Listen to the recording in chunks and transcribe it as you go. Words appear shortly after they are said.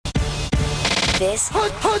This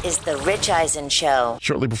is the Rich Eisen Show.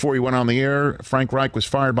 Shortly before he went on the air, Frank Reich was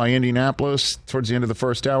fired by Indianapolis. Towards the end of the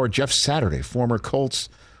first hour, Jeff Saturday, former Colts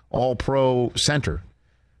All-Pro center,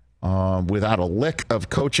 without a lick of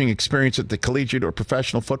coaching experience at the collegiate or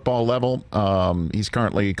professional football level. He's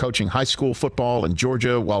currently coaching high school football in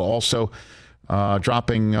Georgia while also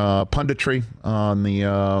dropping punditry on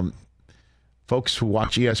the folks who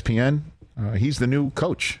watch ESPN. He's the new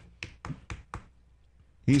coach.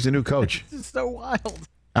 He's the new coach. This is so wild.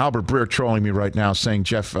 Albert Breer trolling me right now, saying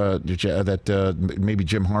that maybe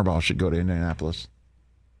Jim Harbaugh should go to Indianapolis.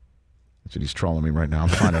 That's what he's trolling me right now. I'm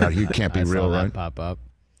finding out he can't be real, right? Pop up.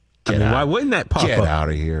 Why wouldn't that pop up? Get out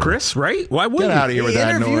of here, Chris. Right? Why wouldn't get out of here with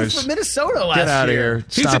that noise? For Minnesota last Get out of year. here!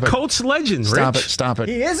 He's a Colts legend. Stop Rich. it! Stop it!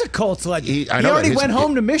 He is a Colts legend. He I know already went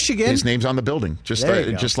home to Michigan. His name's on the building, just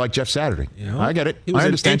like Jeff Saturday. You know, I get it. He was I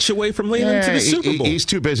understand. an inch away from leading to the Super Bowl. He's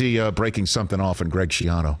too busy breaking something off in Greg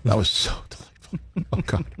Schiano. That was so delightful. Oh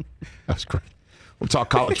God, that was great. We'll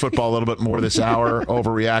talk college football a little bit more this hour.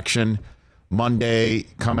 Overreaction Monday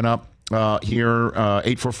coming up. Here,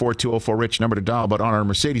 844-204-RICH, number to dial. But on our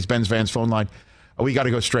Mercedes-Benz Vans phone line, we got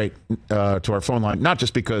to go straight to our phone line, not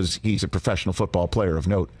just because he's a professional football player of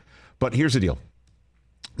note, but here's the deal.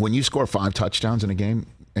 When you score 5 touchdowns in a game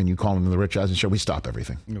and you call him the Rich Eisen Show, we stop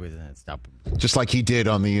everything. Stop. Just like he did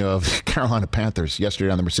on the Carolina Panthers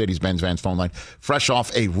yesterday on the Mercedes-Benz Vans phone line. Fresh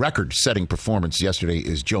off a record-setting performance yesterday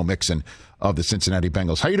is Joe Mixon of the Cincinnati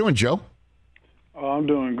Bengals. How you doing, Joe? Oh, I'm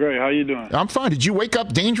doing great. How you doing? I'm fine. Did you wake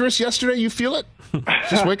up dangerous yesterday? You feel it?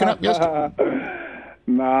 Just waking up yesterday?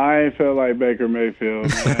 Nah, I ain't felt like Baker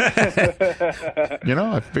Mayfield.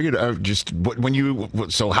 I figured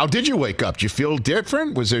so how did you wake up? Did you feel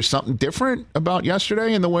different? Was there something different about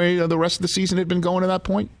yesterday and the way the rest of the season had been going to that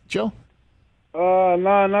point, Joe?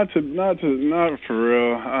 No, not for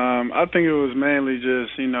real. I think it was mainly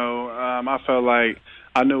just, I felt like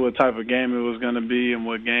I knew what type of game it was going to be and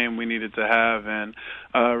what game we needed to have, and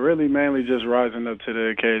really mainly just rising up to the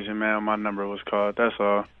occasion, man. My number was called. That's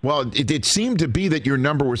all. Well, it seemed to be that your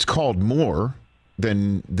number was called more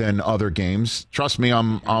than other games. Trust me,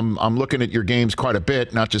 I'm looking at your games quite a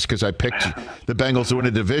bit, not just because I picked the Bengals to win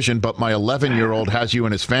a division, but my 11-year-old has you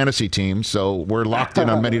in his fantasy team, so we're locked in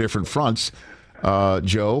on many different fronts.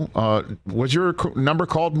 Joe, was your number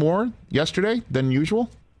called more yesterday than usual?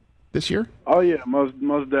 This year? Oh yeah, most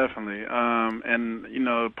definitely. And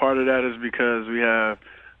part of that is because we have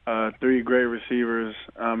 3 great receivers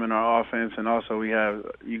in our offense, and also we have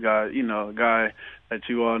a guy that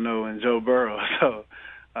you all know in Joe Burrow. So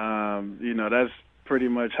that's pretty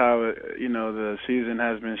much how the season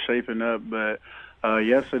has been shaping up. But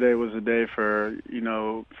yesterday was a day for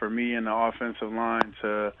me and the offensive line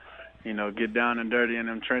to get down and dirty in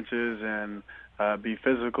them trenches and be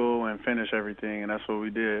physical and finish everything, and that's what we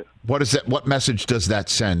did. What message does that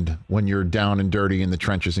send when you're down and dirty in the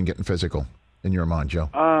trenches and getting physical in your mind, Joe?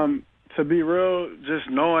 To be real, just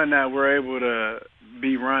knowing that we're able to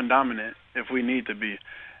be run dominant if we need to be.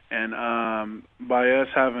 And by us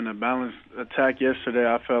having a balanced attack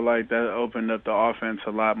yesterday, I felt like that opened up the offense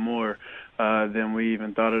a lot more than we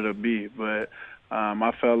even thought it would be. But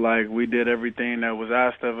I felt like we did everything that was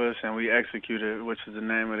asked of us, and we executed, which is the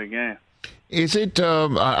name of the game. Is it?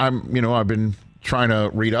 I've been trying to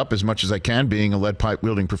read up as much as I can, being a lead pipe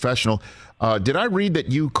wielding professional. Did I read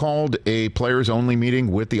that you called a players only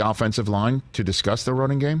meeting with the offensive line to discuss the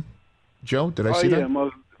running game? Joe, did I see that? Yeah,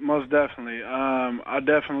 most definitely. I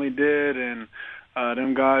definitely did, and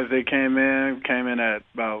them guys, they came in at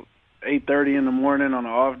about 8:30 in the morning on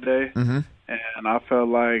an off day, and I felt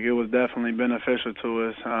like it was definitely beneficial to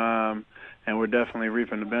us. And we're definitely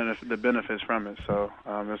reaping the benefits from it. So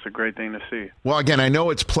it's a great thing to see. Well, again, I know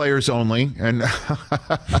it's players only, and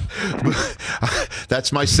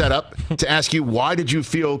that's my setup to ask you, why did you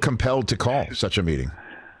feel compelled to call such a meeting,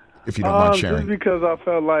 if you don't mind sharing? Just because I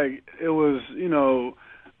felt like it was,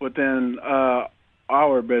 within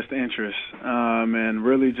our best interest, and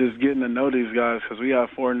really just getting to know these guys, because we have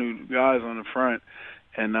 4 new guys on the front,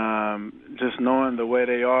 and just knowing the way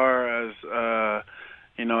they are as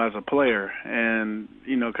a player, and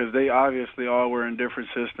because they obviously all were in different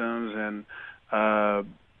systems, and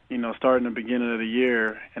starting the beginning of the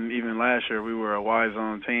year and even last year we were a Y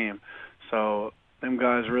zone team, so them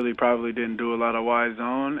guys really probably didn't do a lot of Y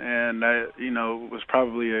zone, and that was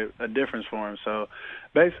probably a difference for them. So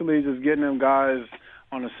basically, just getting them guys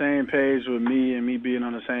on the same page with me and me being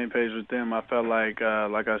on the same page with them, I felt like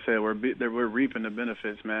I said, we're reaping the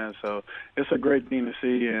benefits, man. So it's a great thing to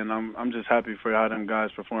see, and I'm just happy for how them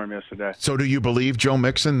guys performed yesterday. So do you believe, Joe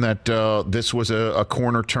Mixon, that this was a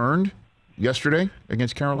corner turned yesterday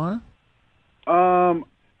against Carolina? 100%.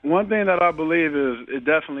 one thing that I believe is it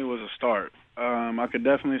definitely was a start. I could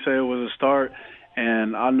definitely say it was a start,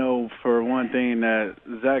 and I know for one thing that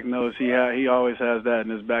Zach knows he always has that in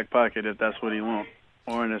his back pocket if that's what he wants,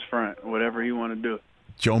 or in his front, whatever he want to do.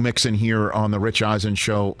 Joe Mixon here on the Rich Eisen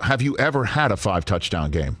Show. Have you ever had a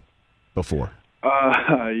 5-touchdown game before?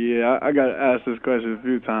 Yeah, I got asked this question a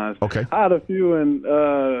few times. Okay. I had a few in,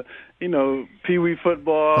 Pee Wee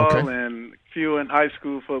football and a few in high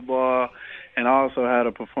school football, and I also had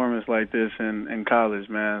a performance like this in college,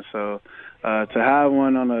 man. So to have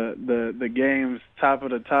one on the game's top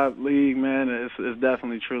of the top league, man, it's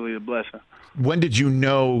definitely truly a blessing. When did you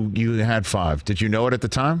know you had 5? Did you know it at the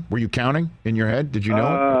time? Were you counting in your head? Did you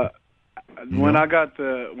know it? When I got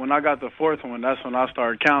the fourth one, that's when I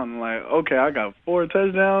started counting. Like, okay, I got 4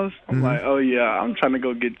 touchdowns. I'm like, oh yeah, I'm trying to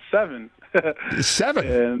go get 7. 7.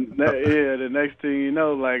 And the next thing you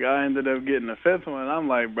know, like I ended up getting the 5th one. I'm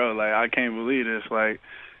like, bro, like I can't believe this. Like,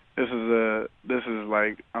 this is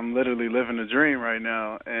like I'm literally living a dream right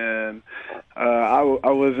now. And I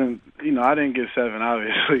wasn't, I didn't get 7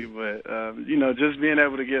 obviously, but just being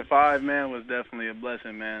able to get 5, man, was definitely a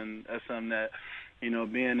blessing, man. That's something that,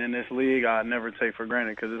 being in this league, I never take for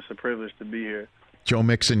granted because it's a privilege to be here. Joe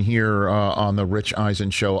Mixon here on the Rich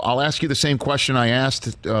Eisen Show. I'll ask you the same question I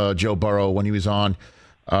asked Joe Burrow when he was on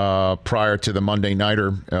prior to the Monday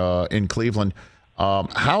Nighter in Cleveland.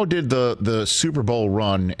 How did the Super Bowl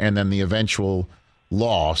run and then the eventual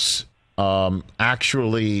loss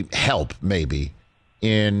actually help maybe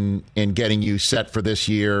in getting you set for this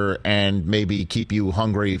year and maybe keep you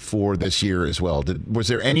hungry for this year as well? Was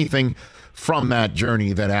there anything from that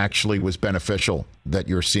journey that actually was beneficial that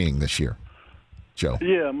you're seeing this year, Joe?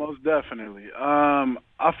 Yeah, most definitely.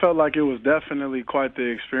 I felt like it was definitely quite the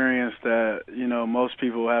experience that, most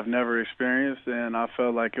people have never experienced, and I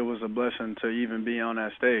felt like it was a blessing to even be on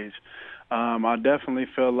that stage. I definitely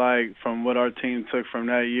feel like from what our team took from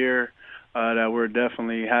that year that we're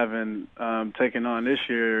definitely having taken on this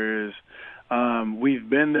year is we've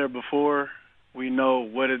been there before. We know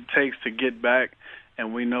what it takes to get back,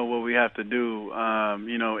 and we know what we have to do,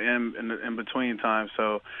 in between times.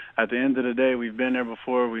 So at the end of the day, we've been there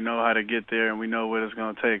before. We know how to get there, and we know what it's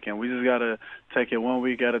going to take. And we just got to take it 1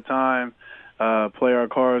 week at a time, play our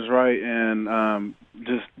cards right, and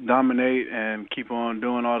just dominate and keep on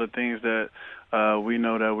doing all the things that we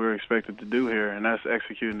know that we're expected to do here, and that's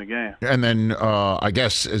executing the game. And then I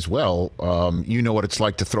guess as well, you know what it's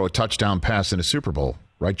like to throw a touchdown pass in a Super Bowl,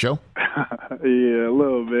 right, Joe? Yeah, a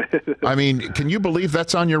little bit. I mean, can you believe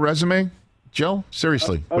that's on your resume, Joe?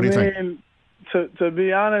 Seriously, what do you think? To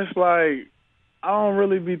be honest, like, I don't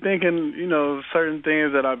really be thinking, certain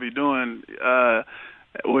things that I be doing,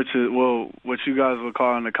 which is, what you guys would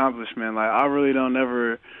call an accomplishment. Like, I really don't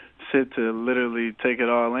ever sit to literally take it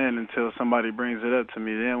all in until somebody brings it up to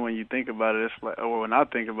me. Then when you think about it, it's like, or when I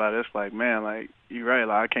think about it, it's like, man, like, you're right.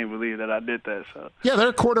 Like, I can't believe that I did that. So yeah, there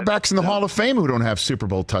are quarterbacks in the Hall of Fame who don't have Super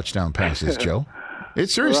Bowl touchdown passes, Joe.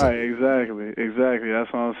 It's seriously. Right, exactly.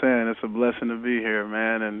 That's what I'm saying. It's a blessing to be here,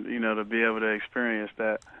 man, and, to be able to experience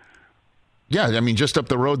that. Yeah, I mean, just up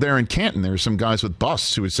the road there in Canton, there are some guys with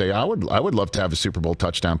busts who would say, "I would love to have a Super Bowl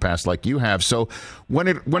touchdown pass like you have." So when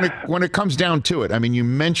it comes down to it, I mean, you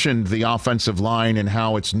mentioned the offensive line and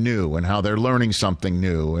how it's new and how they're learning something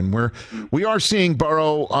new, and we are seeing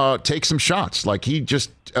Burrow take some shots. Like he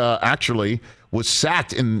just actually was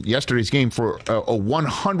sacked in yesterday's game for a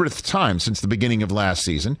 100th time since the beginning of last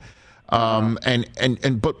season.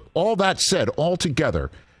 But all that said, all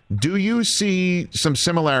together, do you see some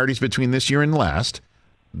similarities between this year and last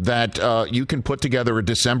that you can put together a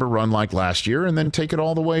December run like last year and then take it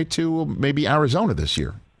all the way to maybe Arizona this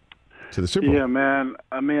year to the Super Bowl? Yeah, man.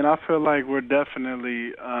 I mean, I feel like we're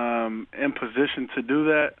definitely in position to do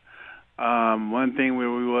that. One thing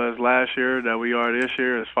where we was last year that we are this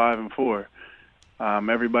year is 5-4.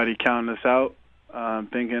 Everybody counting us out,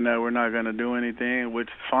 thinking that we're not going to do anything, which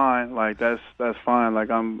is fine. Like that's fine. Like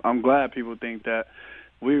I'm glad people think that.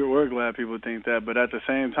 We're glad people think that, but at the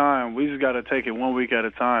same time, we just got to take it 1 week at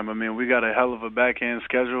a time. I mean, we got a hell of a back-end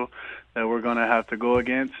schedule that we're going to have to go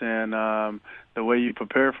against, and the way you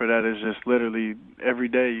prepare for that is just literally every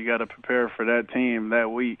day you got to prepare for that team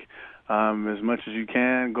that week as much as you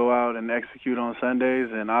can. Go out and execute on Sundays,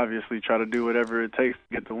 and obviously try to do whatever it takes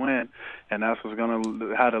to get the win, and that's what's going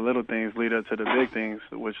to how the little things lead up to the big things,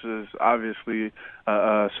 which is obviously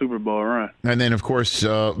a Super Bowl run. And then, of course,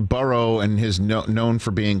 Burrow and his known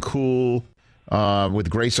for being cool, with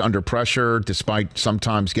grace under pressure, despite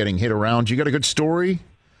sometimes getting hit around. You got a good story,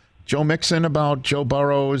 Joe Mixon, about Joe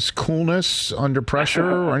Burrow's coolness under pressure,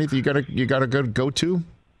 or anything you got a good go-to?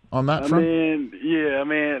 on that front? I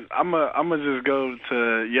mean, I'm gonna just go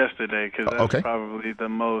to yesterday because that's probably the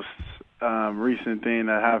most recent thing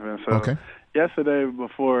that happened. So yesterday,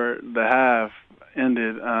 before the half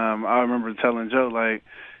ended, I remember telling Joe, like,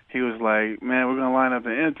 he was like, man, we're gonna line up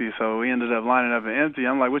in empty. So we ended up lining up in empty.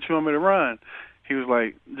 I'm like, what you want me to run? He was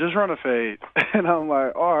like, just run a fade. And I'm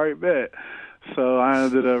like, all right, bet. So I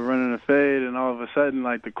ended up running a fade, and all of a sudden,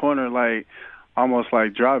 like, the corner, like, almost,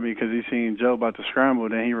 like, dropped me because he seen Joe about to scramble.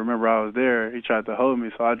 Then he remembered I was there. He tried to hold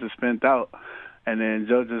me, so I just spent out. And then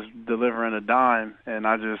Joe just delivering a dime, and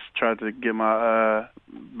I just tried to get my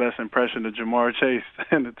best impression of Jamar Chase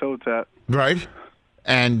in the toe tap. Right.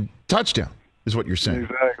 And touchdown is what you're saying.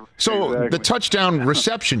 Exactly. So the touchdown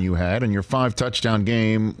reception you had in your 5-touchdown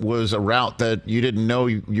game was a route that you didn't know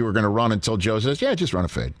you were going to run until Joe says, yeah, just run a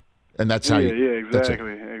fade. And that's how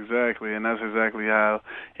exactly. And that's exactly how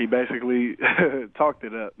he basically talked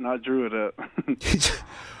it up, not drew it up.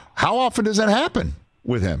 How often does that happen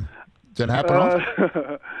with him? Does that happen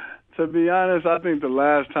often? To be honest, I think the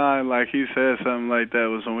last time, like, he said something like that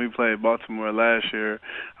was when we played Baltimore last year.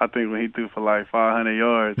 I think when he threw for like 500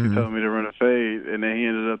 yards, he told me to run a fade, and then he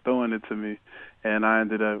ended up throwing it to me, and I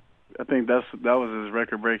think that was his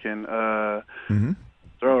record-breaking throw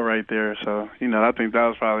right there. So, I think that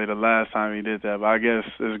was probably the last time he did that. But I guess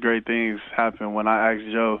there's great things happen when I asked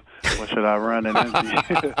Joe, what should I run in empty?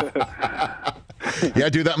 Yeah,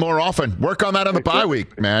 do that more often. Work on that on the bye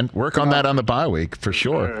week, man. Work on that on the bye week for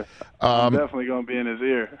sure. I'm definitely going to be in his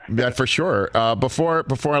ear. Yeah, for sure.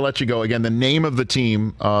 Before I let you go, again, the name of the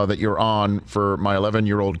team that you're on for my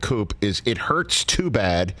 11-year-old Coop is It Hurts Too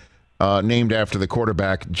Bad, named after the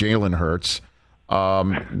quarterback Jalen Hurts.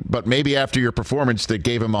 But maybe after your performance that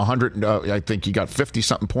gave him 100, I think you got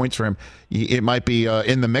 50-something points for him, it might be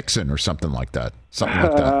in the Mixon or something like that.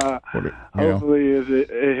 Hopefully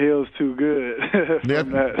it heals too good.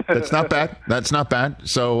 That's not bad. That's not bad.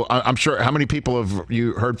 So I'm sure, how many people have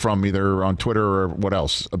you heard from either on Twitter or what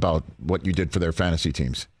else about what you did for their fantasy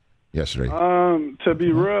teams yesterday? To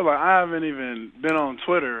be real, like, I haven't even been on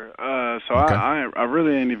Twitter, so I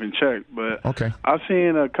really ain't even checked. But I've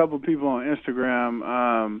seen a couple people on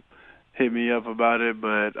Instagram hit me up about it.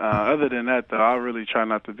 But other than that, though, I really try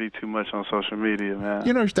not to be too much on social media, man.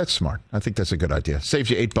 That's smart. I think that's a good idea. Saves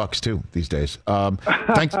you $8 too these days.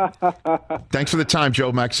 Thanks for the time,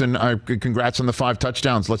 Joe Mixon. Congrats on the 5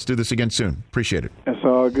 touchdowns. Let's do this again soon. Appreciate it. It's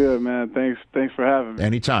all good, man. Thanks for having me.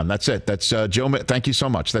 Anytime. That's it. That's Joe. Thank you so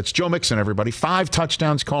much. That's Joe Mixon, everybody. 5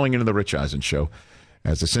 touchdowns calling into the Rich Eisen Show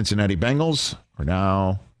as the Cincinnati Bengals are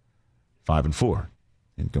now 5-4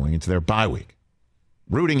 and going into their bye week.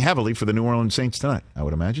 Rooting heavily for the New Orleans Saints tonight, I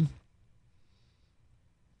would imagine.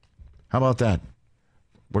 How about that?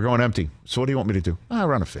 We're going empty. So what do you want me to do?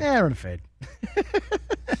 Run a fade. Yeah, run a fade.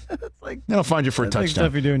 That's like, then I'll find you for a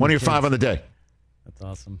touchdown. One of your 5 on the day. That's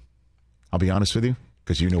awesome. I'll be honest with you,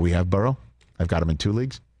 because we have Burrow. I've got him in 2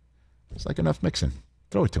 leagues. It's like enough Mixon.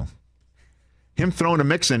 Throw it to him. Him throwing a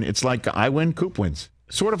Mixon, it's like I win, Coop wins.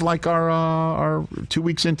 Sort of like our 2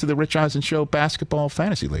 weeks into the Rich Eisen Show basketball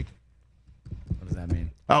fantasy league. What does that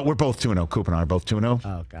mean? We're both 2-0. Coop and I are both 2-0.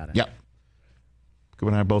 Oh, got it. Yep. Coop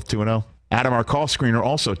and I are both 2-0. Adam, our call screener,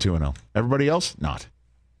 also 2-0. Everybody else, not.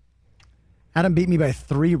 Adam beat me by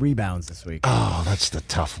 3 rebounds this week. Oh, that's the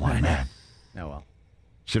tough one, man. Oh, well.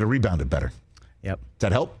 Should have rebounded better. Yep. Does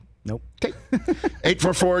that help? Nope. Okay.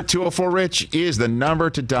 844-204-RICH is the number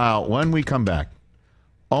to dial when we come back.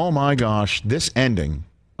 Oh, my gosh. This ending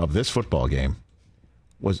of this football game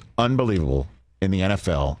was unbelievable in the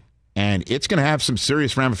NFL, and it's going to have some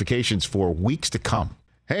serious ramifications for weeks to come.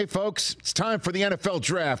 Hey, folks, it's time for the NFL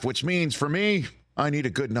draft, which means for me, I need a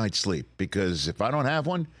good night's sleep, because if I don't have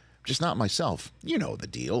one, I'm just not myself. You know the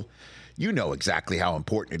deal. You know exactly how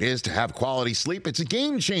important it is to have quality sleep. It's a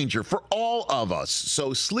game changer for all of us.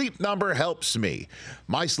 So Sleep Number helps me.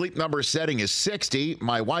 My Sleep Number setting is 60.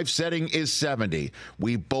 My wife's setting is 70.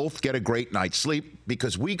 We both get a great night's sleep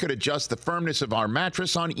because we could adjust the firmness of our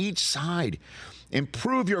mattress on each side.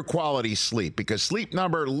 Improve your quality sleep because Sleep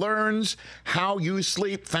Number learns how you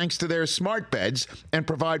sleep thanks to their smart beds and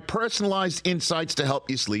provide personalized insights to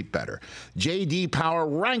help you sleep better. J.D. Power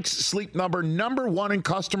ranks Sleep Number #1 in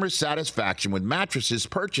customer satisfaction with mattresses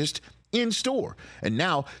purchased in-store. And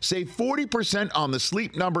now, save 40% on the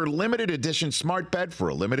Sleep Number limited edition smart bed for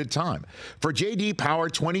a limited time. For J.D. Power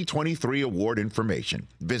 2023 award information,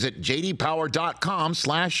 visit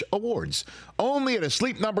jdpower.com/awards. Only at a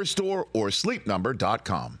Sleep Number store or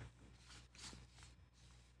sleepnumber.com.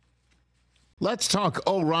 Let's talk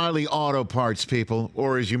O'Reilly Auto Parts, people,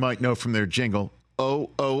 or as you might know from their jingle,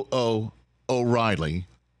 O-O-O O'Reilly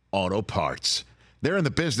Auto Parts. They're in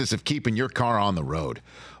the business of keeping your car on the road.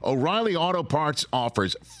 O'Reilly Auto Parts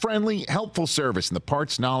offers friendly, helpful service and the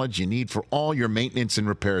parts knowledge you need for all your maintenance and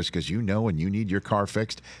repairs, because you know when you need your car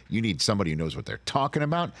fixed, you need somebody who knows what they're talking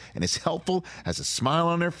about and is helpful, has a smile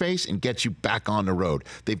on their face, and gets you back on the road.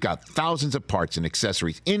 They've got thousands of parts and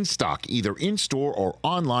accessories in stock, either in-store or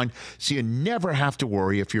online, so you never have to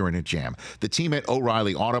worry if you're in a jam. The team at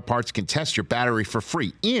O'Reilly Auto Parts can test your battery for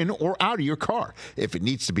free in or out of your car. If it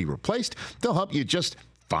needs to be replaced, they'll help you just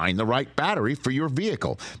find the right battery for your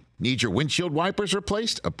vehicle. Need your windshield wipers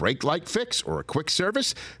replaced, a brake light fix, or a quick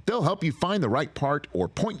service? They'll help you find the right part or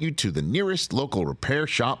point you to the nearest local repair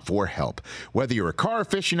shop for help. Whether you're a car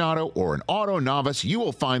aficionado or an auto novice, you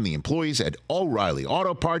will find the employees at O'Reilly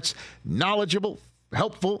Auto Parts knowledgeable,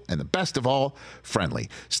 helpful, and the best of all, friendly.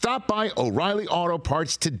 Stop by O'Reilly Auto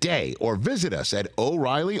Parts today or visit us at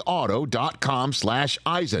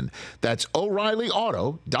O'ReillyAuto.com/Eisen. That's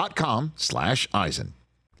O'ReillyAuto.com/Eisen.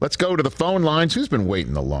 Let's go to the phone lines. Who's been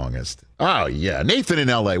waiting the longest? Oh, yeah. Nathan in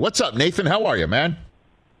L.A. What's up, Nathan? How are you, man?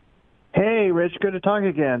 Hey, Rich. Good to talk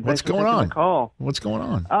again. What's Thanks going on? Call. What's going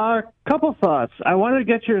on? Couple thoughts. I wanted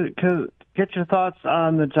to get your thoughts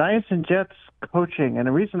on the Giants and Jets coaching, and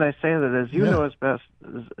the reason I say that is you know as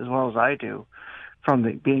well as I do from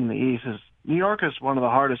being the East is New York is one of the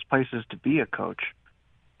hardest places to be a coach,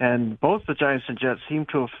 and both the Giants and Jets seem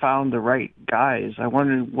to have found the right guys. I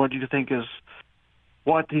wonder what do you think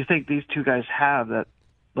these two guys have that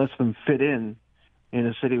lets them fit in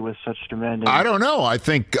a city with such demanding? I don't know. I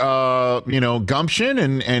think, gumption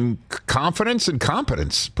and confidence and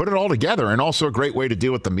competence. Put it all together, and also a great way to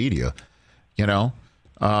deal with the media, And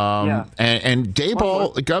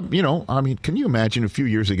Daboll, I mean, can you imagine a few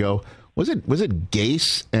years ago, was it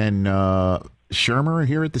Gase and Shermer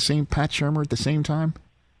here at the same, Pat Shermer at the same time?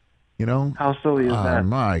 How silly is that?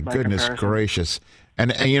 My goodness gracious.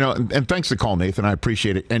 And thanks for the call, Nathan. I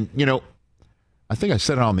appreciate it. And, I think I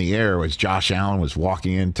said it on the air as Josh Allen was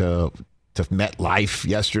walking into MetLife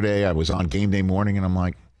yesterday. I was on game day morning, and I'm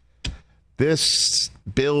like, this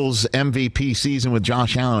Bills MVP season with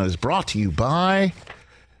Josh Allen is brought to you by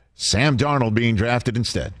Sam Darnold being drafted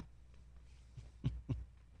instead.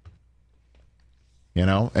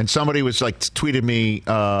 And somebody was like tweeted me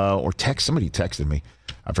somebody texted me.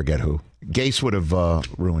 I forget who. Gase would have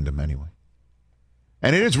ruined him anyway.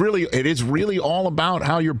 And it is really all about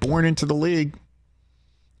how you're born into the league.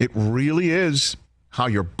 It really is how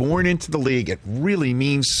you're born into the league. It really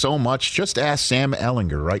means so much. Just ask Sam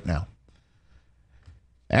Ehlinger right now.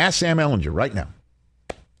 Ask Sam Ehlinger right now.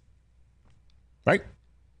 Right?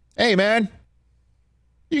 Hey, man,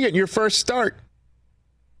 you're getting your first start.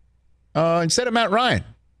 Instead of Matt Ryan,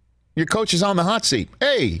 your coach is on the hot seat.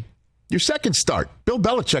 Hey, your second start. Bill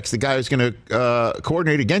Belichick's the guy who's going to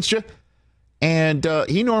coordinate against you. And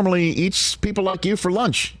he normally eats people like you for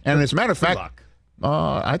lunch. And as a matter of fact,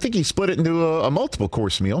 I think he split it into a multiple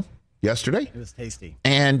course meal yesterday. It was tasty.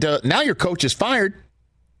 And now your coach is fired.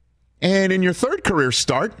 And in your third career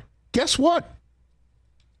start, guess what?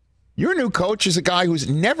 Your new coach is a guy who's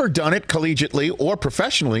never done it collegiately or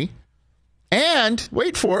professionally. And,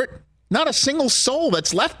 wait for it, not a single soul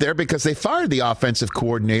that's left there because they fired the offensive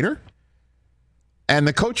coordinator. And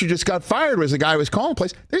the coach who just got fired was the guy who was calling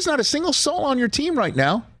plays. There's not a single soul on your team right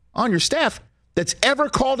now, on your staff, that's ever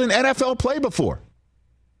called an NFL play before.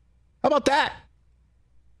 How about that?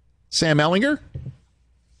 Sam Ehlinger?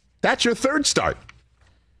 That's your third start.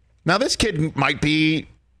 Now, this kid might be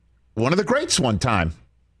one of the greats one time.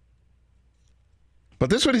 But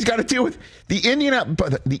this is what he's got to deal with.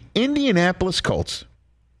 The Indianapolis Colts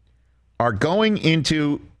are going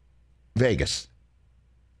into Vegas.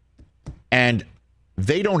 And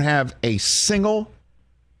they don't have a single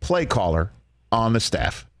play caller on the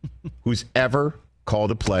staff who's ever called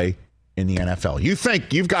a play in the NFL. You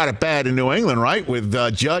think you've got it bad in New England, right? With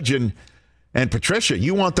Judge and Patricia.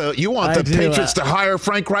 You want the Patriots to hire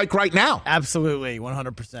Frank Reich right now. Absolutely,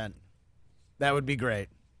 100%. That would be great.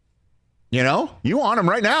 You want him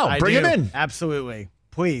right now. Bring him in. Absolutely.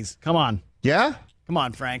 Please, come on. Yeah? Come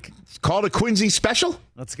on, Frank. It's called a Quincy special.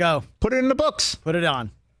 Let's go. Put it in the books. Put it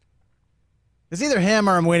on. It's either him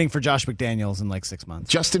or I'm waiting for Josh McDaniels in like 6 months.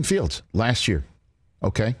 Justin Fields last year.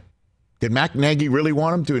 Okay. Did Matt Nagy really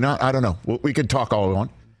want him? Do we not? I don't know. We could talk all we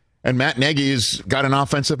want. And Matt Nagy has got an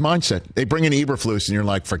offensive mindset. They bring in Eberflus, and you're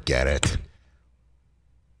like, forget it.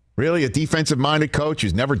 Really? A defensive-minded coach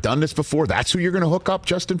who's never done this before? That's who you're going to hook up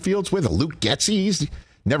Justin Fields with? A Luke Getsy? He's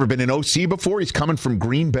never been an OC before. He's coming from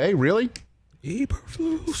Green Bay. Really?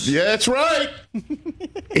 Eberflus. Yeah, that's right.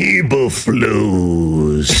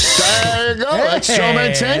 Eberflus. There you go. That's Joe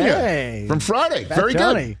Mantegna from Friday. Fat Very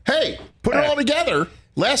Johnny. good. Hey, put it all together.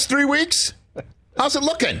 Last 3 weeks, How's it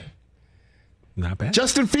looking? Not bad.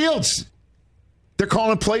 Justin Fields. They're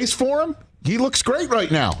calling plays for him. He looks great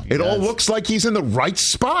right now. It all looks like he's in the right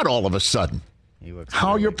spot all of a sudden.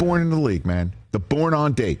 How you're born in the league, man. The born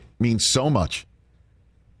on date means so much.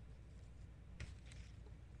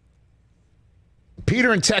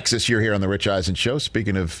 Peter in Texas, you're here on the Rich Eisen Show.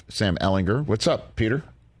 Speaking of Sam Ellinger. What's up, Peter?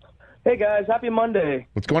 Hey, guys. Happy Monday.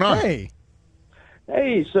 What's going on?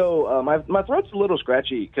 Hey, so my throat's a little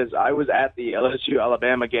scratchy because I was at the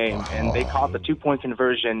LSU-Alabama game, and they caught the two-point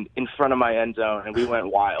conversion in front of my end zone, and we went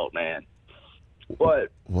wild, man.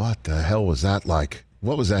 What the hell was that like?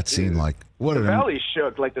 What was that scene like? The valley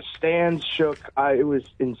shook. Like, the stands shook. It was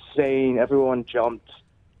insane. Everyone jumped.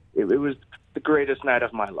 It was the greatest night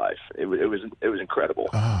of my life. It was incredible.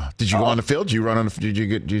 Did you go on the field? Did you run on?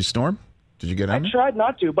 Did you storm? Did you get on? I tried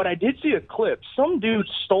not to, but I did see a clip. Some dude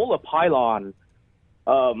stole a pylon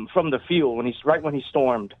from the field when he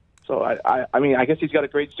stormed. So I mean, I guess he's got a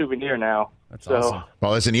great souvenir now. That's awesome.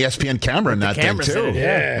 Well, there's an ESPN camera in that thing too.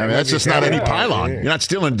 Yeah, I mean, that's just not any pylon. You're not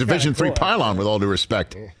stealing a Division III pylon, with all due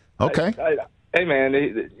respect. Okay. Hey man,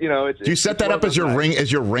 it's. Do you set that up as your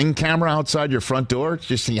ring camera outside your front door?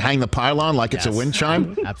 Just you hang the pylon like it's a wind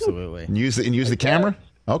chime. Absolutely. And use the camera.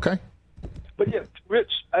 Okay. But yeah,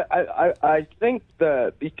 Rich, I think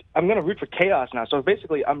I'm going to root for chaos now. So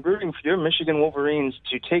basically, I'm rooting for your Michigan Wolverines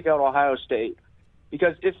to take out Ohio State,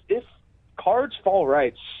 because if cards fall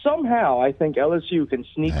right, somehow I think LSU can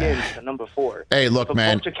sneak in to number 4. Hey, look, a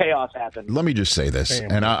man. bunch of chaos happens. Let me just say this,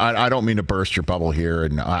 and I don't mean to burst your bubble here.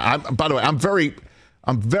 And by the way,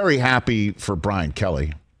 I'm very happy for Brian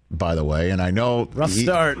Kelly. By the way, and I know rough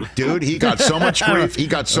start, dude. He got so much grief. He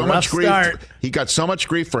got so much grief. Start. He got so much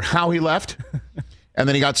grief for how he left, and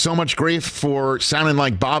then he got so much grief for sounding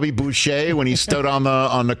like Bobby Boucher when he stood on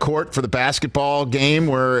the court for the basketball game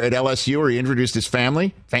where at LSU, where he introduced his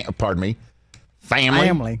family. Family.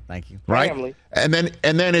 Thank you. Right. Family. And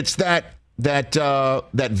then it's that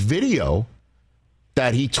video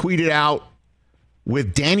that he tweeted out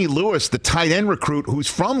with Danny Lewis, the tight end recruit who's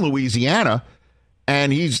from Louisiana.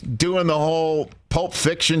 And he's doing the whole Pulp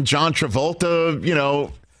Fiction, John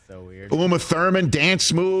Travolta, so weird. Uma Thurman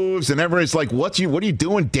dance moves, and everybody's like, what are you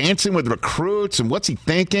doing dancing with recruits, and what's he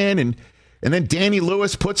thinking? And then Danny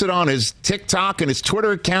Lewis puts it on his TikTok and his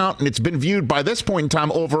Twitter account, and it's been viewed by this point in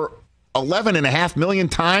time over 11.5 million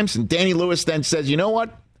times. And Danny Lewis then says, you know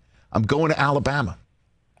what? I'm going to Alabama.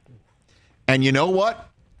 And you know what?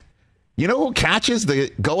 You know who catches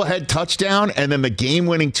the go-ahead touchdown and then the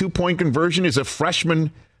game-winning two-point conversion is a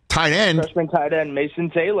freshman tight end.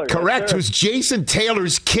 Mason Taylor. Correct, yes, who's Jason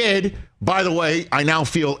Taylor's kid. By the way, I now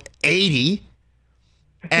feel 80.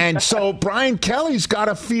 And so Brian Kelly's got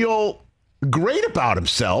to feel great about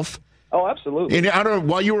himself. Oh, absolutely. And I don't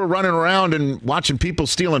know, while you were running around and watching people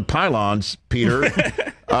stealing pylons, Peter,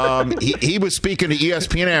 he was speaking to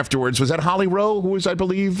ESPN afterwards. Was that Holly Rowe, who was, I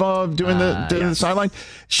believe, doing the sideline?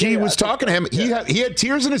 She was talking to him. He had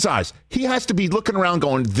tears in his eyes. He has to be looking around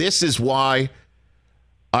going, this is why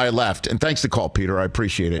I left. And thanks for the call, Peter. I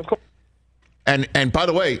appreciate it. And by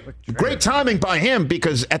the way, great timing by him,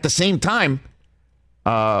 because at the same time,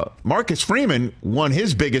 Marcus Freeman won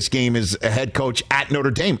his biggest game as a head coach at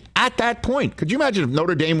Notre Dame. At that point, could you imagine if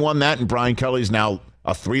Notre Dame won that and Brian Kelly's now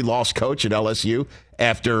a 3-loss coach at LSU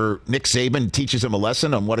after Nick Saban teaches him a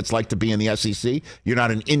lesson on what it's like to be in the SEC? You're not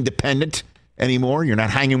an independent anymore. You're not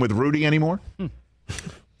hanging with Rudy anymore.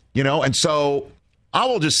 And so I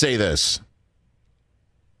will just say this.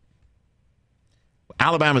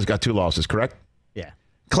 Alabama's got 2 losses, correct? Yeah.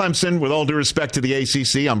 Clemson, with all due respect to the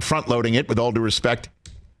ACC, I'm front-loading it with all due respect.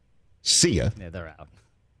 See ya. Yeah, they're out.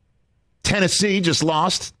 Tennessee just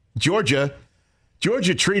lost. Georgia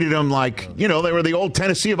treated them like, they were the old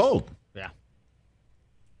Tennessee of old. Yeah.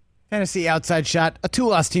 Tennessee outside shot. A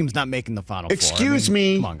 2-loss team's not making the Final Four. Excuse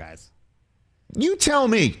me. Come on, guys. You tell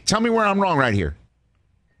me. Tell me where I'm wrong right here.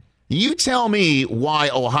 You tell me why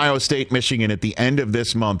Ohio State, Michigan at the end of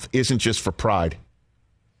this month isn't just for pride.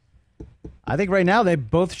 I think right now they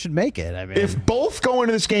both should make it. I mean, if both go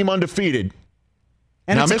into this game undefeated,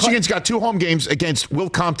 and now Michigan's got 2 home games against Will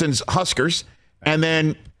Compton's Huskers, and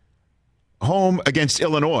then home against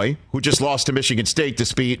Illinois, who just lost to Michigan State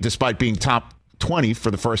despite being top 20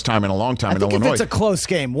 for the first time in a long time in Illinois. If it's a close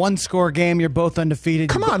game, 1-score game, you're both undefeated.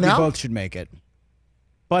 Come on now. You both should make it.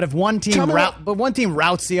 But if one team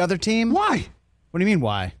routs the other team, why? What do you mean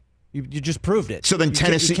why? You just proved it. So then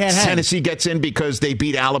Tennessee gets in because they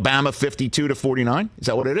beat Alabama 52-49? Is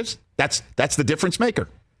that what it is? That's the difference maker.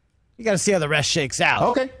 You got to see how the rest shakes out.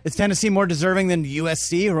 Okay. Is Tennessee more deserving than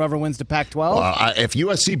USC, whoever wins the Pac-12? If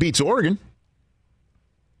USC beats Oregon,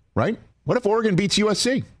 right? What if Oregon beats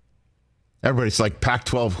USC? Everybody's like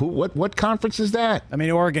Pac-12. Who? What conference is that? I mean,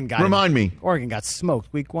 Oregon got Remind me. Oregon got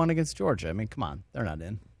smoked week 1 against Georgia. I mean, come on, they're not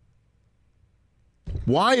in.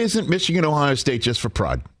 Why isn't Michigan Ohio State just for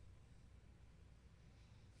pride?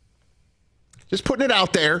 Just putting it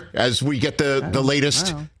out there as we get the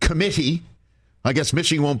latest committee. I guess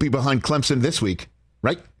Michigan won't be behind Clemson this week,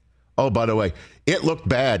 right? Oh, by the way, it looked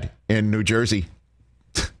bad in New Jersey.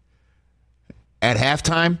 At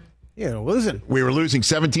halftime, Yeah, losing. we were losing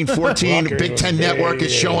 17-14. Big Ten Network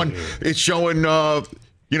is showing Schiano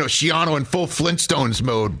in full Flintstones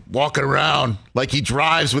mode, walking around like he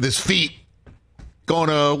drives with his feet, going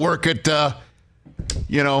to work at at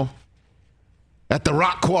the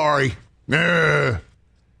rock quarry.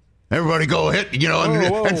 Everybody go hit,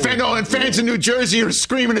 and fans in New Jersey are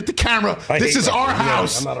screaming at the camera, this is our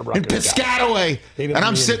house in Piscataway. And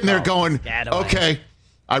I'm sitting there going, okay,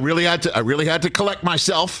 I really had to collect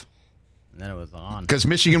myself. And then it was on. Because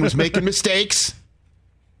Michigan was making mistakes.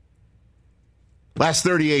 Last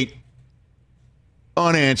 38,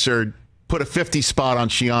 unanswered. Put a 50 spot on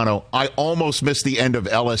Schiano. I almost missed the end of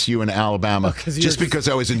LSU and Alabama because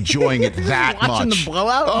I was enjoying it that much. Watching the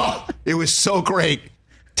blowout? Oh, it was so great.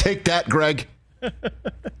 Take that, Greg.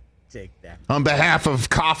 Take that. On behalf of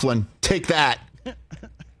Coughlin, take that.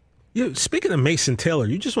 Speaking of Mason Taylor,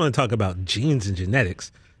 you just want to talk about genes and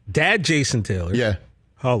genetics. Dad Jason Taylor, Yeah.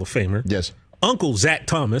 Hall of Famer. Yes. Uncle Zach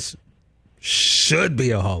Thomas should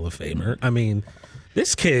be a Hall of Famer. I mean,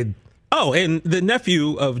 this kid. Oh, and the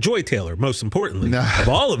nephew of Joy Taylor, most importantly, of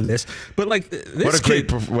all of this. But this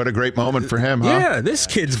what a great moment for him, huh? Yeah, this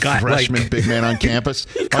kid's got freshman big man on campus.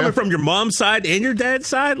 Coming from your mom's side and your dad's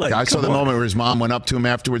side. I saw the moment where his mom went up to him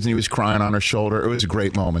afterwards and he was crying on her shoulder. It was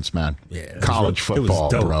great moments, man. Yeah, college football,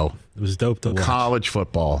 bro. It was dope to watch. College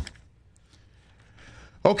football.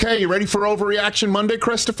 Okay, you ready for Overreaction Monday,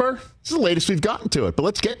 Christopher? This is the latest we've gotten to it, but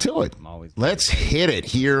let's get to it. Let's hit it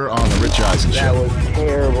here on the Rich Eisen Show. That was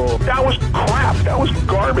terrible. That was crap. That was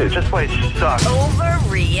garbage. This place sucks.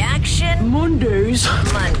 Overreaction Monday.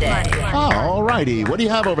 Oh, all righty. What do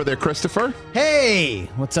you have over there, Christopher? Hey,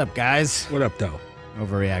 what's up, guys? What up, though?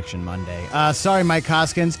 Overreaction Monday. Sorry, Mike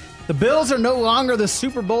Hoskins. The Bills are no longer the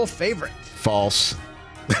Super Bowl favorite. False.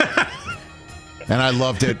 And I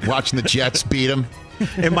loved it, watching the Jets beat them.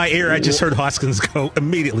 In my ear, I just heard Hoskins go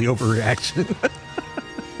immediately overreaction.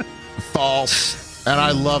 False. And I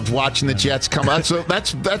loved watching the Jets come out. So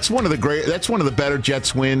that's one of the better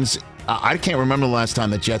Jets wins. I can't remember the last time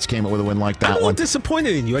the Jets came up with a win like that. I'm a little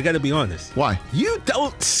disappointed in you. I got to be honest. Why? You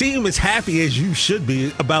don't seem as happy as you should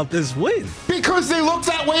be about this win. Because they looked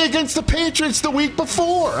that way against the Patriots the week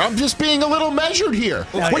before. I'm just being a little measured here.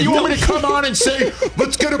 What, you want me to come on and say,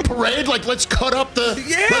 let's get a parade? Like, let's cut up the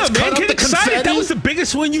get excited. Confetti? That was the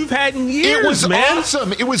biggest win you've had in years, It was man.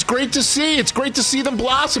 awesome. It was great to see. It's great to see them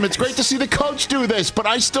blossom. It's great to see the coach do this. But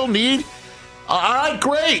I still need... All right,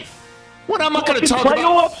 great. What, I'm not going to talk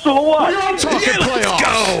playoffs or what? We're talking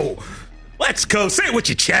playoffs. Let's go. Say it with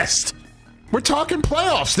your chest. We're talking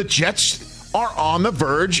playoffs. The Jets are on the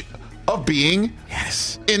verge of being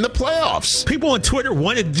in the playoffs. People on Twitter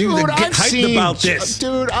wanted to get hyped about this.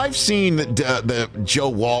 Dude, I've seen the Joe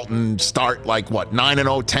Walton start 9-0,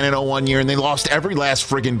 10-0 one year, and they lost every last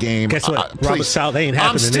friggin' game. Guess what? Robert South ain't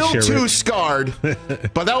happening this year. I'm still too scarred,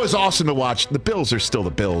 but that was awesome to watch. The Bills are still the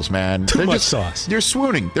Bills, man. Too much sauce. They're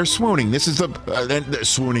swooning. They're swooning. This is they're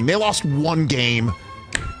swooning. They lost one game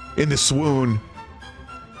in the swoon.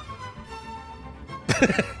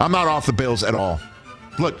 I'm not off the Bills at all.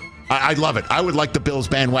 Look, I love it. I would like the Bills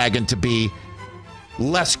bandwagon to be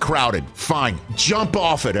less crowded. Fine. Jump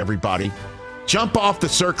off it, everybody. Jump off the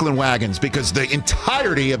circling wagons because the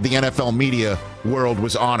entirety of the NFL media world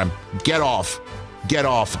was on them. Get off. Get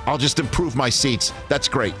off. I'll just improve my seats. That's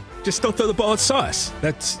great. Just don't throw the ball at sauce.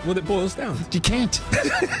 That's what it boils down. You can't.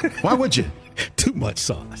 Why would you? Too much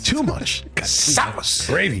sauce. Too much. Sauce.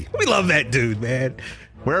 Gravy. We love that dude, man.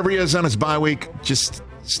 Wherever he is on his bye week, just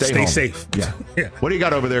stay home. Safe. Yeah. What do you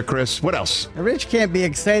got over there, Chris? What else? Rich can't be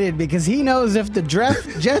excited because he knows if the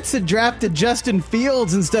Jets had drafted Justin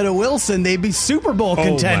Fields instead of Wilson, they'd be Super Bowl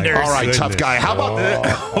contenders. All right, tough guy. How about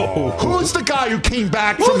who's the guy who came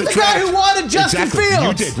back from the draft? Who's the guy who wanted Justin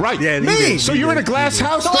Fields? You did, right. Yeah, me. So you're in a glass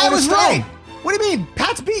house? So I was wrong. What do you mean?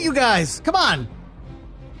 Pats beat you guys. Come on.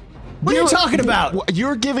 What are you talking about?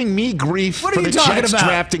 You're giving me grief for the Jets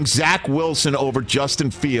drafting Zach Wilson over Justin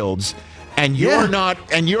Fields, and you're not,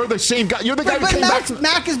 and you're the same guy. You're the guy who came back.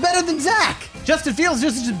 Mac is better than Zach. Justin Fields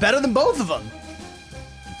is just better than both of them.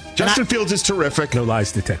 Justin Fields is terrific. No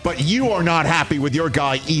lies detected. But you are not happy with your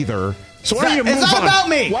guy either. So why don't you move on? It's not about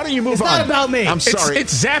me. Why don't you move on? It's not about me. I'm sorry.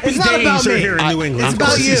 It's Zappy It's not Days about are me. here in New England. It's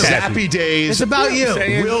about you. Zappy Days. It's about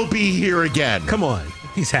you. Will be here again. Come on.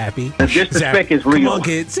 He's happy. The disrespect is real. Come on,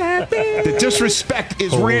 kid. Zappy. The disrespect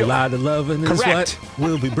is Whole real. lot of loving is Correct. what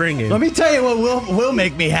we'll be bringing. Let me tell you what will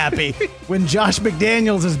make me happy when Josh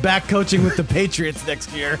McDaniels is back coaching with the Patriots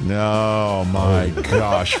next year. Oh my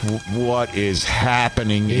gosh, what is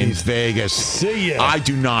happening in Vegas? See ya. I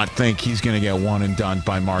do not think he's going to get one and done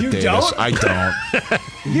by Mark You Davis. don't? I don't.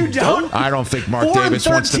 You don't? I don't think Mark 4 Davis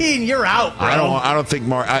and wants to. 13, you're out, bro. I don't think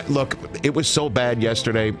Mark. Look, it was so bad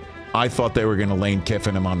yesterday. I thought they were going to Lane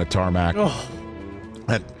Kiffin him on the tarmac. Oh.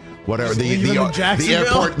 And whatever the leave him in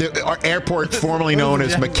Jacksonville? airport formerly known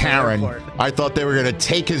as McCarran. Airport. I thought they were going to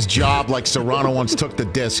take his job like Serrano once took the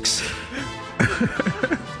discs.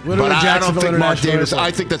 But I don't think Mark Davis. I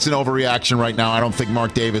think that's an overreaction right now. I don't think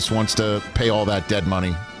Mark Davis wants to pay all that dead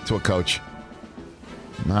money to a coach.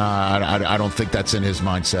 I don't think that's in his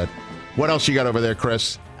mindset. What else you got over there,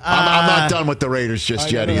 Chris? I'm not done with the Raiders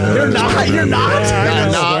just yet either. You're not? You're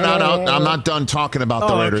not? No. I'm not done talking about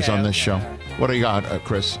the Raiders on this show. Okay. What do you got,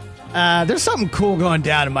 Chris? There's something cool going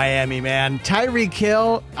down in Miami, man. Tyreek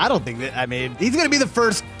Hill, I don't think that, he's going to be the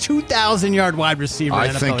first 2,000-yard wide receiver in I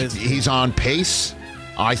NFL think history. he's on pace.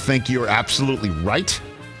 I think you're absolutely right.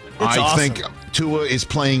 I awesome. think Tua is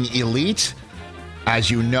playing elite, as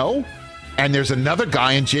you know. And there's another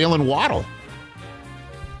guy in Jalen Waddle.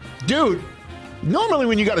 Dude, normally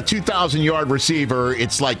when you got a 2,000-yard receiver,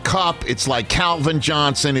 it's like Kupp, it's like Calvin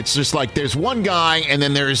Johnson. It's just like there's one guy and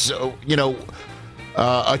then there's, a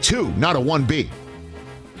 2, not a 1B.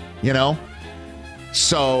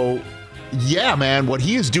 So, yeah, man, what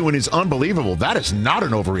he is doing is unbelievable. That is not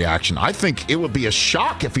an overreaction. I think it would be a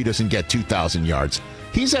shock if he doesn't get 2,000 yards.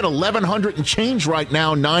 He's at 1,100 and change right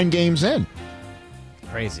now, 9 games in.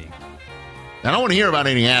 Crazy. And I don't want to hear about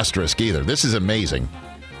any asterisk either. This is amazing.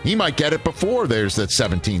 He might get it before there's that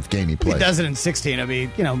 17th game he plays. He does it in 16. It'll be,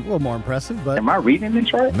 a little more impressive. But Am I reading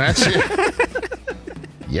this right? That's it.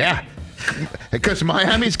 Yeah. Because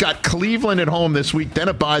Miami's got Cleveland at home this week, then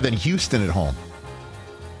a bye, then Houston at home.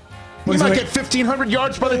 He might get 1,500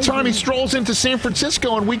 yards by the time he strolls into San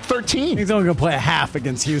Francisco in Week 13. he's only going to play a half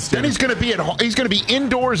against Houston. Then he's going to be he's going to be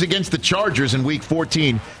indoors against the Chargers in Week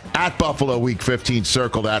 14, at Buffalo Week 15.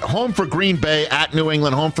 Circle that. Home for Green Bay, at New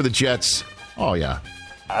England, home for the Jets. Oh yeah.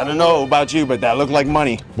 I don't know about you, but that looked like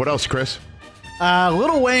money. What else, Chris?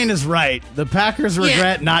 Lil Wayne is right. The Packers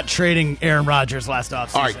regret not trading Aaron Rodgers last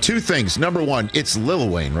offseason. All right, 2 things. Number 1, it's Lil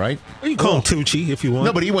Wayne, right? You call him Tucci if you want.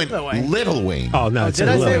 No, but he went Lil Wayne. Little Wayne. Oh, no. It's Did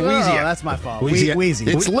I say Lil. Weezy? Oh, that's my fault. Weezy. Weezy.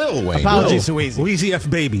 It's Lil Wayne. Apologies to Weezy. Weezy F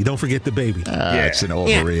baby. Don't forget the baby. It's an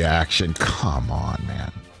overreaction. Come on,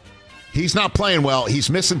 man. He's not playing well. He's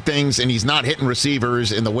missing things, and he's not hitting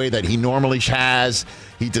receivers in the way that he normally has.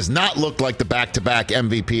 He does not look like the back-to-back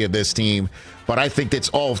MVP of this team, but I think it's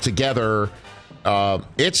all together.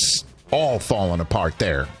 It's all falling apart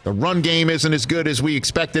there. The run game isn't as good as we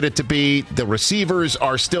expected it to be. The receivers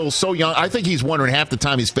are still so young. I think he's wondering half the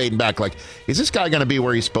time he's fading back, like, is this guy going to be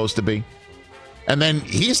where he's supposed to be? And then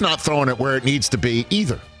he's not throwing it where it needs to be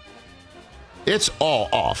either. It's all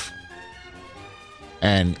off.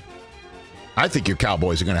 And I think your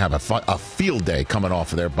Cowboys are going to have a field day coming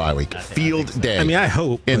off of their bye week. Field day. I mean, I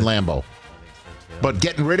hope. In Lambeau. But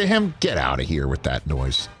getting rid of him, get out of here with that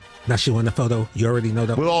noise. Now she won the photo. You already know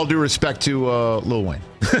that. With all due respect to Lil Wayne.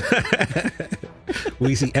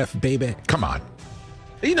 Weezy F baby. Come on.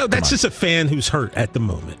 That's just a fan who's hurt at the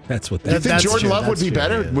moment. That's what that You think That's Jordan true, Love would that's be true,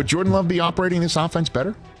 better? yeah. Would Jordan Love be operating this offense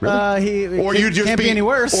better? Really? Or you just can't be any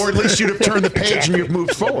worse. Or at least you'd have turned the page and you've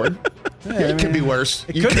moved forward. It could be worse.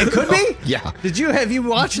 It could be? Yeah. Have you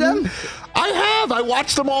watched them? I have. I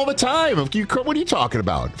watch them all the time. What are you talking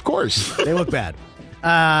about? Of course. They look bad.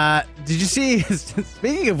 Did you see,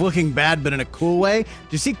 speaking of looking bad but in a cool way,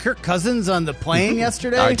 did you see Kirk Cousins on the plane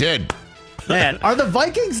yesterday? I did. Man, are the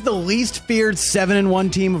Vikings the least feared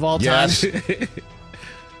 7-1 team of all time? Yes.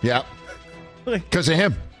 Yeah. Because of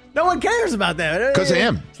him. No one cares about that. Because of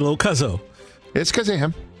him. It's little Cuzzo. It's because of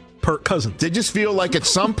him. Perk Cousins. They just feel like at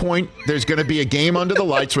some point there's going to be a game under the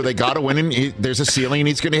lights where they got to win and there's a ceiling and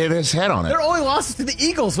he's going to hit his head on it. Their only losses to the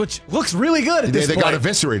Eagles, which looks really good at this They point. got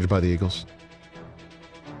eviscerated by the Eagles.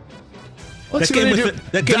 That game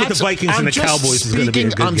with the Vikings and the Cowboys is going to be a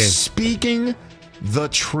good I'm game. speaking the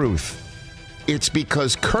truth. It's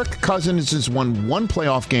because Kirk Cousins has won one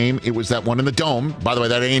playoff game. It was that one in the Dome. By the way,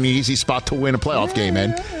 that ain't an easy spot to win a playoff game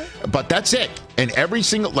in. But that's it. And every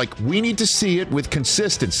single, we need to see it with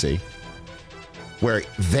consistency where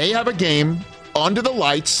they have a game under the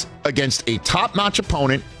lights against a top-notch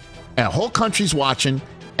opponent and a whole country's watching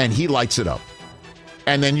and he lights it up.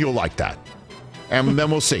 And then you'll like that. And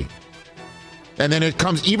then we'll see. And then it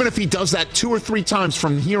comes, even if he does that 2 or 3 times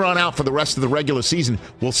from here on out for the rest of the regular season,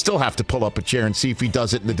 we'll still have to pull up a chair and see if he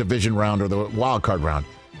does it in the division round or the wild card round.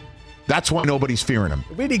 That's why nobody's fearing him.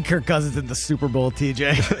 We need Kirk Cousins in the Super Bowl,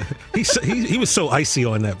 TJ. he was so icy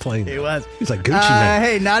on that plane. He was. He's like Gucci man.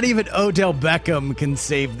 Hey, not even Odell Beckham can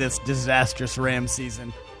save this disastrous Rams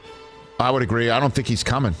season. I would agree. I don't think he's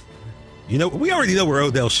coming. You know, we already know where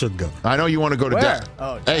Odell should go. I know you want to go to Where?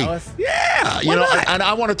 Dallas? Hey, yeah. You know, and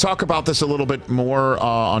I want to talk about this a little bit more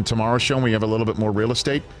on tomorrow's show when we have a little bit more real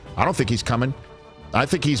estate. I don't think he's coming. I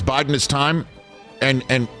think he's biding his time.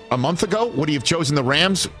 And a month ago, would he have chosen the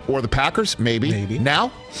Rams or the Packers? Maybe.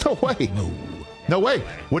 Now? No way. No way.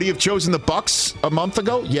 Would he have chosen the Bucks a month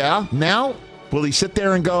ago? Yeah. Now? Will he sit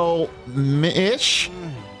there and go, ish?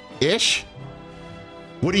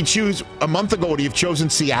 Would he choose a month ago? Would he have chosen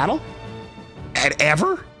Seattle?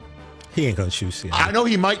 Ever? He ain't going to choose Seattle. I know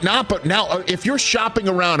he might not, but now if you're shopping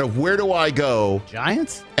around of where do I go?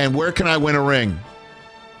 Giants? And where can I win a ring?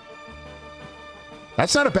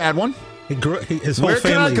 That's not a bad one. His whole where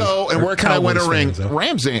can I family go and where can I win a ring? Fans,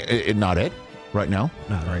 Rams ain't not it right now.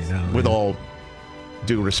 Not right now. With all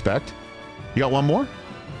due respect. You got one more?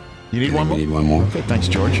 You need one more? We need one more. Okay, thanks,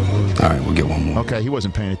 George. All right, we'll get one more. Okay, he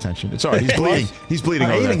wasn't paying attention. It's all right. He's bleeding. He's bleeding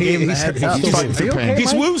over there. He's fighting through pain.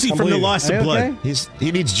 He's woozy from the loss of blood. Okay?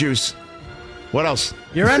 He needs juice. What else?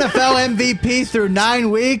 Your NFL MVP through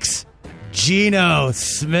 9 weeks, Geno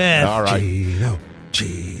Smith. All right. Geno.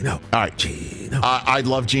 All right. Geno. I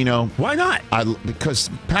love Geno. Why not? Because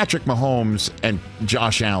Patrick Mahomes and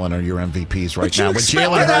Josh Allen are your MVPs right What you now. expect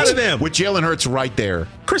out of them? With Jalen Hurts right there.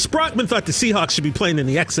 Chris Brockman thought the Seahawks should be playing in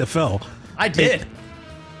the XFL. I did.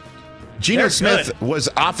 Geno They're Smith good. was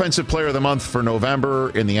Offensive Player of the Month for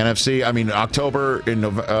November in the NFC. I mean, October in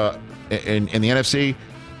the NFC.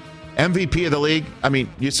 MVP of the league. I mean,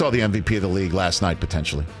 you saw the MVP of the league last night,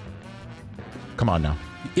 potentially. Come on now.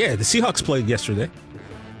 Yeah, the Seahawks played yesterday.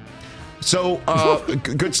 So,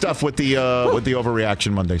 good stuff with the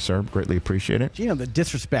overreaction Monday, sir. Greatly appreciate it. Geno, the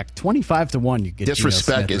disrespect. 25-1, you get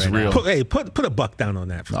Disrespect Geno is Smith right real. now. Put a buck down on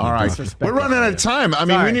that. For All right, we're running out of time. I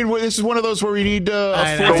mean, Sorry. this is one of those where we need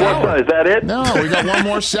a So fourth what, hour. is that it? No, we got one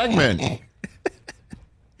more segment.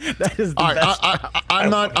 That is the All right,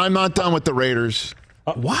 best. I'm not done with the Raiders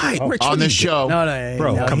Why? Rich, on what are this you show.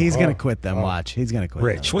 No, come he's on. going to quit them. Watch. He's going to quit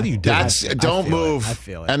Rich, them. what are you doing? Don't feel move. it. I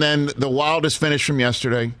feel it. And then the wildest finish from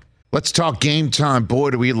yesterday. Let's talk Game Time.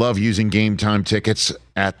 Boy, do we love using Game Time tickets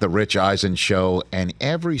at the Rich Eisen Show. And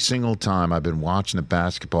every single time I've been watching the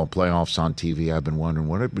basketball playoffs on TV, I've been wondering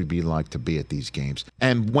what it would be like to be at these games.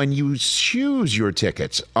 And when you choose your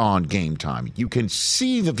tickets on Game Time, you can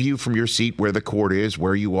see the view from your seat where the court is,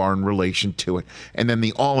 where you are in relation to it, and then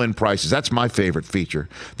the all-in prices. That's my favorite feature.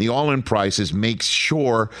 The all-in prices makes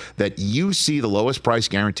sure that you see the lowest price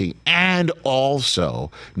guarantee and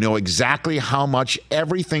also know exactly how much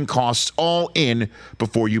everything costs all in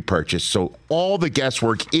before you purchase. So all the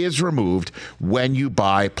guesswork is removed when you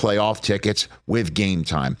buy playoff tickets with Game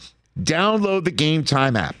Time. Download the Game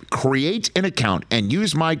Time app, create an account, and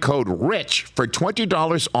use my code RICH for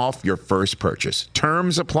 $20 off your first purchase.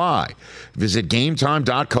 Terms apply. Visit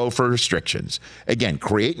GameTime.co for restrictions. Again,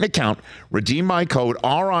 create an account, redeem my code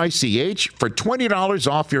RICH for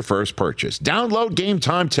 $20 off your first purchase. Download Game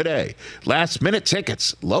Time today. Last minute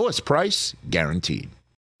tickets, lowest price guaranteed.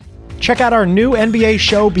 Check out our new NBA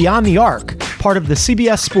show, Beyond the Arc, part of the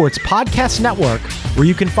CBS Sports Podcast Network, where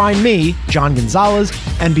you can find me, John Gonzalez,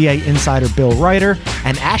 NBA insider Bill Ryder,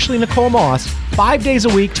 and Ashley Nicole Moss 5 days a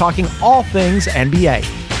week talking all things NBA.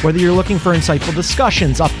 Whether you're looking for insightful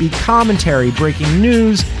discussions, upbeat commentary, breaking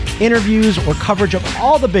news, interviews, or coverage of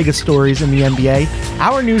all the biggest stories in the NBA,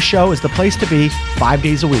 our new show is the place to be 5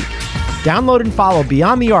 days a week. Download and follow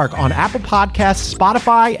Beyond the Arc on Apple Podcasts,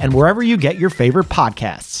 Spotify, and wherever you get your favorite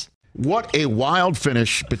podcasts. What a wild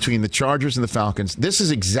finish between the Chargers and the Falcons. This is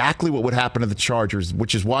exactly what would happen to the Chargers,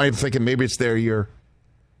 which is why I'm thinking maybe it's their year.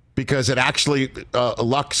 Because it actually,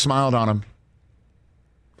 luck smiled on them.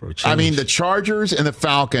 I mean, the Chargers and the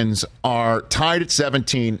Falcons are tied at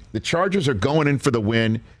 17. The Chargers are going in for the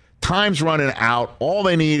win. Time's running out. All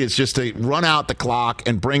they need is just to run out the clock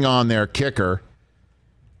and bring on their kicker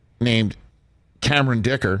named Cameron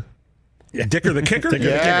Dicker. Yeah, Dicker the kicker?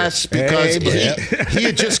 Yes, because he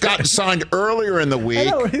had just gotten signed earlier in the week.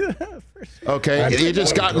 Okay, he had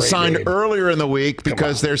just gotten signed earlier in the week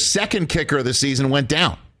because their second kicker of the season went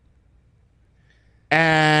down.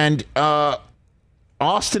 And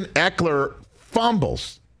Austin Eckler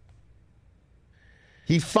fumbles.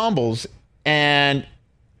 He fumbles, and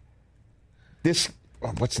this,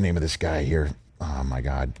 what's the name of this guy here? Oh, my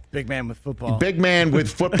God. Big man with football. Big man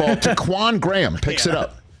with football. Taquan Graham picks it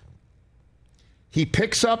up. He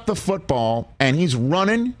picks up the football, and he's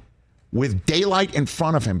running with daylight in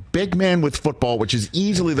front of him. Big man with football, which is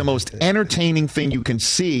easily the most entertaining thing you can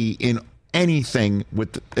see in anything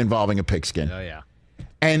involving a pigskin. Oh, yeah.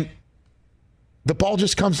 And the ball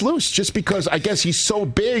just comes loose just because I guess he's so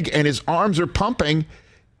big and his arms are pumping.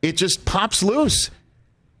 It just pops loose.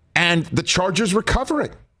 And the Chargers recover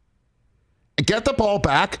it. Get the ball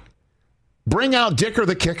back, bring out Dicker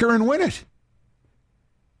the kicker, and win it.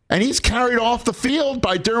 And he's carried off the field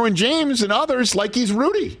by Derwin James and others like he's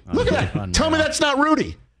Rudy. Look at that. Tell me that's not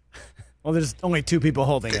Rudy. Well, there's only 2 people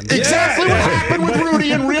holding him. Exactly what happened with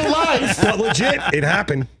Rudy in real life. But legit, it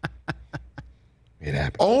happened. It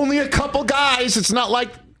happened. Only a couple guys. It's not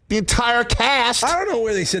like the entire cast. I don't know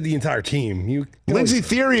where they said the entire team. Lindsey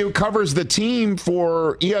Theory, who covers the team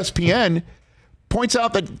for ESPN, points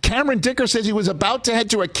out that Cameron Dicker says he was about to head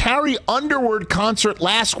to a Carrie Underwood concert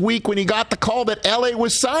last week when he got the call that L.A.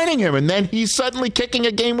 was signing him, and then he's suddenly kicking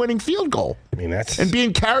a game-winning field goal. I mean, that's and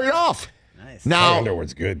being carried off. Nice. Now, Carrie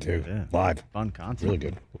Underwood's good too. Yeah. Live, fun concert, really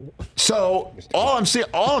good. So all I'm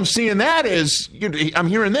seeing that is I'm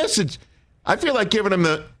hearing this. I feel like giving him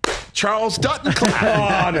the Charles Dutton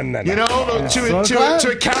clap. No. You know,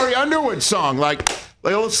 to a Carrie Underwood song, like a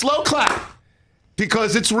little slow clap.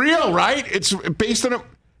 Because it's real, right? It's based on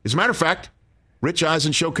as a matter of fact, Rich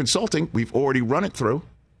Eisen Show Consulting, we've already run it through.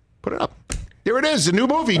 Put it up. There it is, a new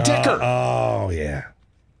movie, Dicker. Oh, yeah.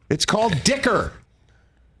 It's called Dicker.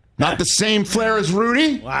 Not the same flair as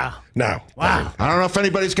Rudy. Wow. No. Wow. I don't know if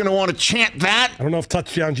anybody's going to want to chant that. I don't know if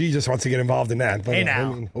Touchdown Jesus wants to get involved in that. But Hey,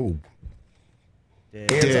 now. I mean,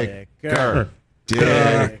 Dicker.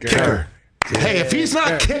 Hey, if he's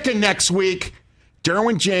not kicking next week,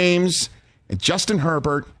 Derwin James and Justin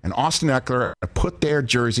Herbert and Austin Eckler put their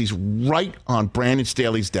jerseys right on Brandon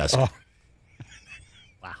Staley's desk. Oh.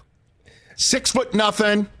 Wow.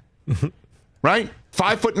 6'0", right?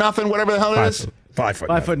 5'0", whatever the hell it is. 5 foot.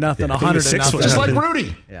 5 foot nothing, 100 and nothing. Just like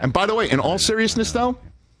Rudy. Yeah. And by the way, in all seriousness, though,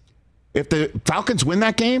 if the Falcons win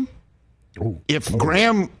that game, if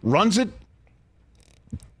Graham runs it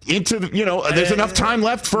into there's enough time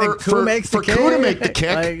left for Koo to make the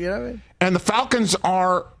kick, like, you know what I mean? And the Falcons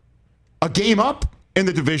are a game up in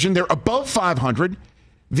the division. They're above 500.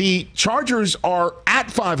 The Chargers are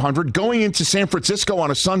at 500 going into San Francisco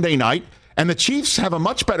on a Sunday night. And the Chiefs have a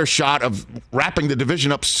much better shot of wrapping the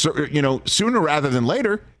division up, sooner rather than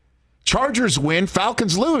later. Chargers win,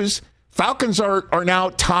 Falcons lose. Falcons are now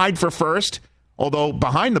tied for first, although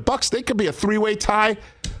behind the Bucs, they could be a 3-way tie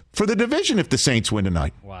for the division if the Saints win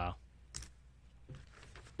tonight. Wow.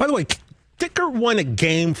 By the way, Dicker won a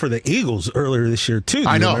game for the Eagles earlier this year, too.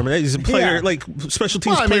 I know. Remember that? He's a player, like special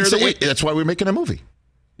teams player of the week. That's why we're making a movie.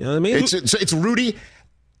 You know what I mean? It's Rudy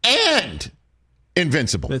and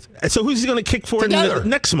Invincible. So who's he going to kick for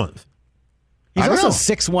next month? He's also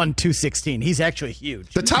 6'1", 216. He's actually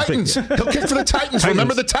huge. The Titans. He'll kick for the Titans.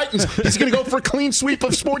 Remember the Titans. He's going to go for a clean sweep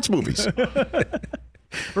of sports movies.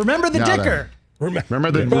 Remember the Dicker. Remember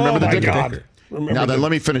the Dicker. Now then,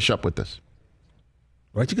 let me finish up with this.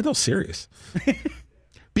 Why'd you get all serious?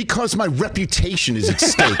 Because my reputation is at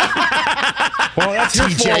stake. Well, that's your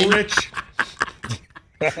fault, Rich.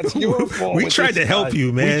 That's your fault. We tried to help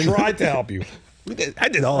you, man. We tried to help you. I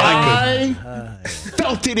did all I could. I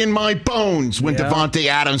felt it in my bones when Devontae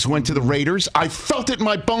Adams went to the Raiders. I felt it in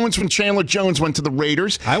my bones when Chandler Jones went to the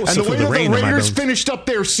Raiders. And the way the Raiders finished up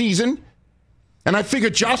their season, and I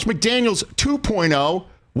figured Josh McDaniels 2.0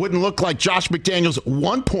 wouldn't look like Josh McDaniels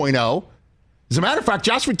 1.0. As a matter of fact,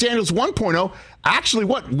 Josh McDaniels 1.0 actually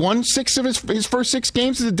won 6 of his first 6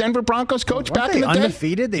 games as the Denver Broncos coach back in the day.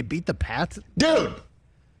 Undefeated? They beat the Pats? Dude.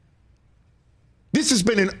 This has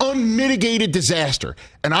been an unmitigated disaster,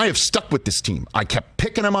 and I have stuck with this team. I kept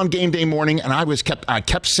picking them on game day morning, and I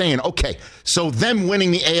kept saying, okay, so them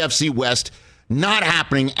winning the AFC West, not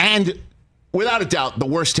happening, and without a doubt, the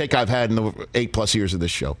worst take I've had in the 8+ years of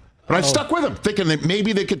this show. But I've stuck with them, thinking that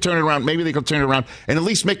maybe they could turn it around, and at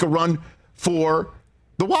least make a run for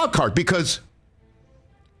the wild card, because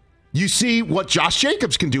you see what Josh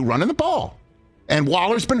Jacobs can do running the ball, and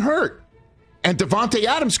Waller's been hurt. And Devontae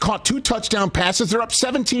Adams caught 2 touchdown passes. They're up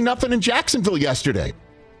 17-0 in Jacksonville yesterday.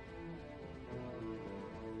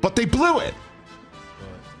 But they blew it.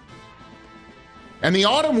 And the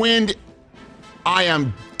autumn wind, I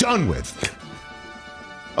am done with.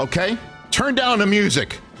 Okay? Turn down the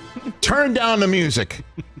music. Turn down the music.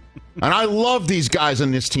 And I love these guys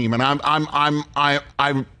on this team. And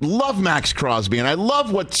I love Max Crosby. And I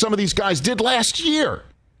love what some of these guys did last year.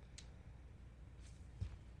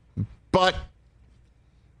 But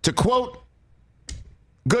to quote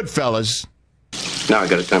Goodfellas. Now I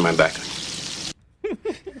got to turn my back.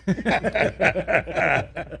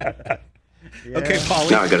 Okay,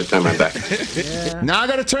 Paulie. Now I got to turn my back. Now I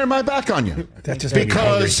got to turn my back on you. That just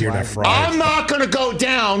because I'm not going to go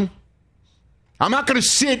down. I'm not going to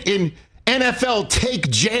sit in NFL take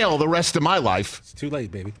jail the rest of my life. It's too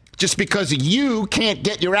late, baby. Just because you can't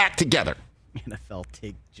get your act together. NFL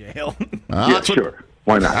take jail. Sure.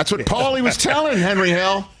 Why not? That's what Paulie was telling Henry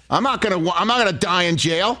Hill. I'm not gonna die in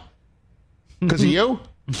jail because of you.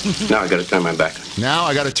 Now I got to turn my back. Now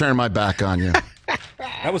I got to turn my back on you.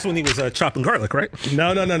 That was when he was chopping garlic, right?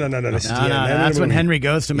 No. That's when Henry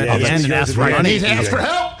goes to him at the end and asks for money. He asked for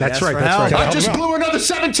help. That's right. I just blew another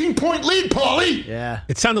 17-point lead, Paulie. Yeah.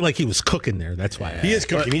 It sounded like he was cooking there. That's why. He is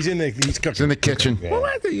cooking. He's cooking. He's in the kitchen. Yeah. Well,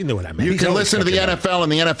 you know what I mean. You can listen to the NFL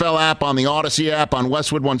and the NFL app on the Odyssey app, on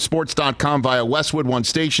WestwoodOneSports.com via Westwood One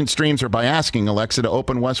station streams, or by asking Alexa to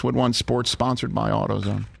open Westwood One Sports, sponsored by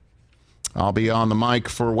AutoZone. I'll be on the mic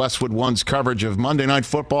for Westwood One's coverage of Monday Night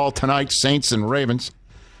Football tonight, Saints and Ravens.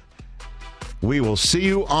 We will see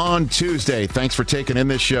you on Tuesday. Thanks for taking in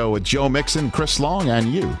this show with Joe Mixon, Chris Long,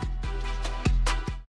 and you.